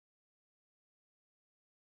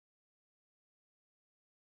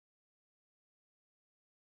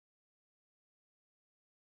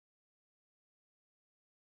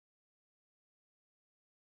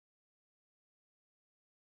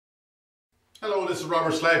Hello, this is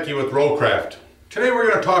Robert Sladke with Rollcraft. Today we're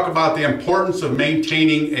going to talk about the importance of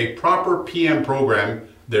maintaining a proper PM program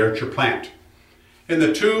there at your plant. In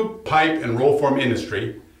the tube, pipe, and roll form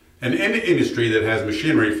industry, and any industry that has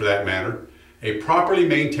machinery for that matter, a properly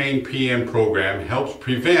maintained PM program helps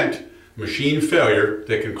prevent machine failure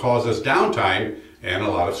that can cause us downtime and a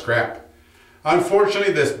lot of scrap.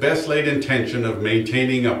 Unfortunately, this best laid intention of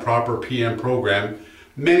maintaining a proper PM program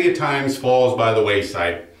many times falls by the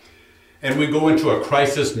wayside, and we go into a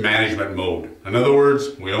crisis management mode. In other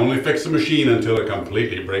words, we only fix the machine until it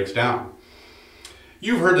completely breaks down.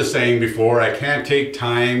 You've heard the saying before, I can't take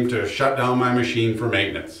time to shut down my machine for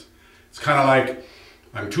maintenance. It's kind of like,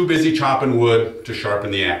 I'm too busy chopping wood to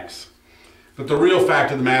sharpen the axe. But the real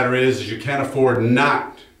fact of the matter is you can't afford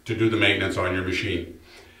not to do the maintenance on your machine.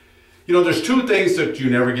 You know, there's two things that you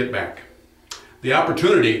never get back. The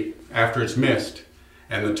opportunity after it's missed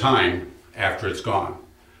and the time after it's gone.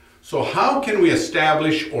 So how can we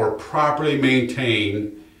establish or properly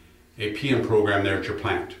maintain a PM program there at your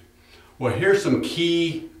plant? Well, here's some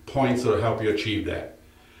key points that will help you achieve that.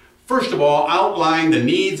 First of all, outline the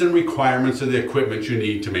needs and requirements of the equipment you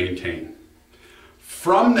need to maintain.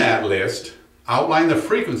 From that list, outline the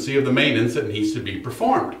frequency of the maintenance that needs to be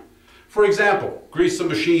performed. For example, grease the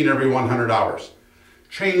machine every 100 hours,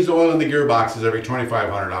 change the oil in the gearboxes every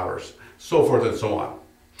 2,500 hours, so forth and so on.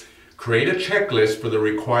 Create a checklist for the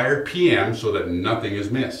required PM so that nothing is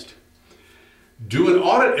missed. Do an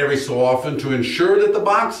audit every so often to ensure that the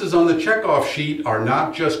boxes on the checkoff sheet are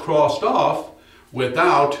not just crossed off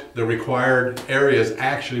without the required areas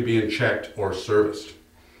actually being checked or serviced.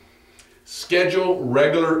 Schedule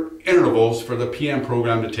regular intervals for the PM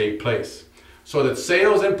program to take place so that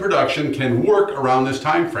sales and production can work around this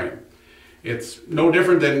time frame. It's no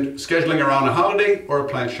different than scheduling around a holiday or a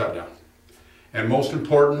plant shutdown. And most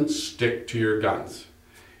important, stick to your guns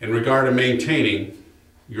in regard to maintaining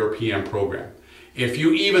your PM program. If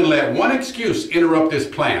you even let one excuse interrupt this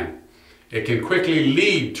plan, it can quickly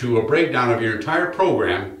lead to a breakdown of your entire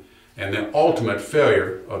program and the ultimate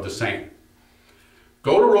failure of the same.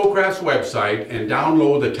 Go to Rollcraft's website and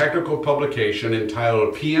download the technical publication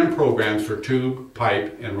entitled PM Programs for Tube,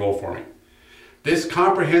 Pipe, and Roll Forming. This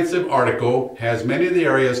comprehensive article has many of the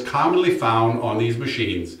areas commonly found on these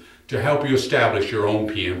machines to help you establish your own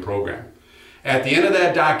PM program. At the end of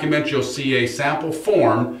that document, you'll see a sample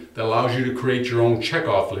form that allows you to create your own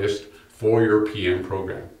checkoff list for your PM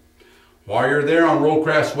program. While you're there on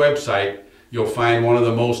Rollcraft's website, you'll find one of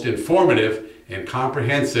the most informative and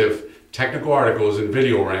comprehensive technical articles and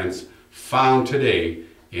video rants found today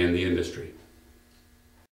in the industry.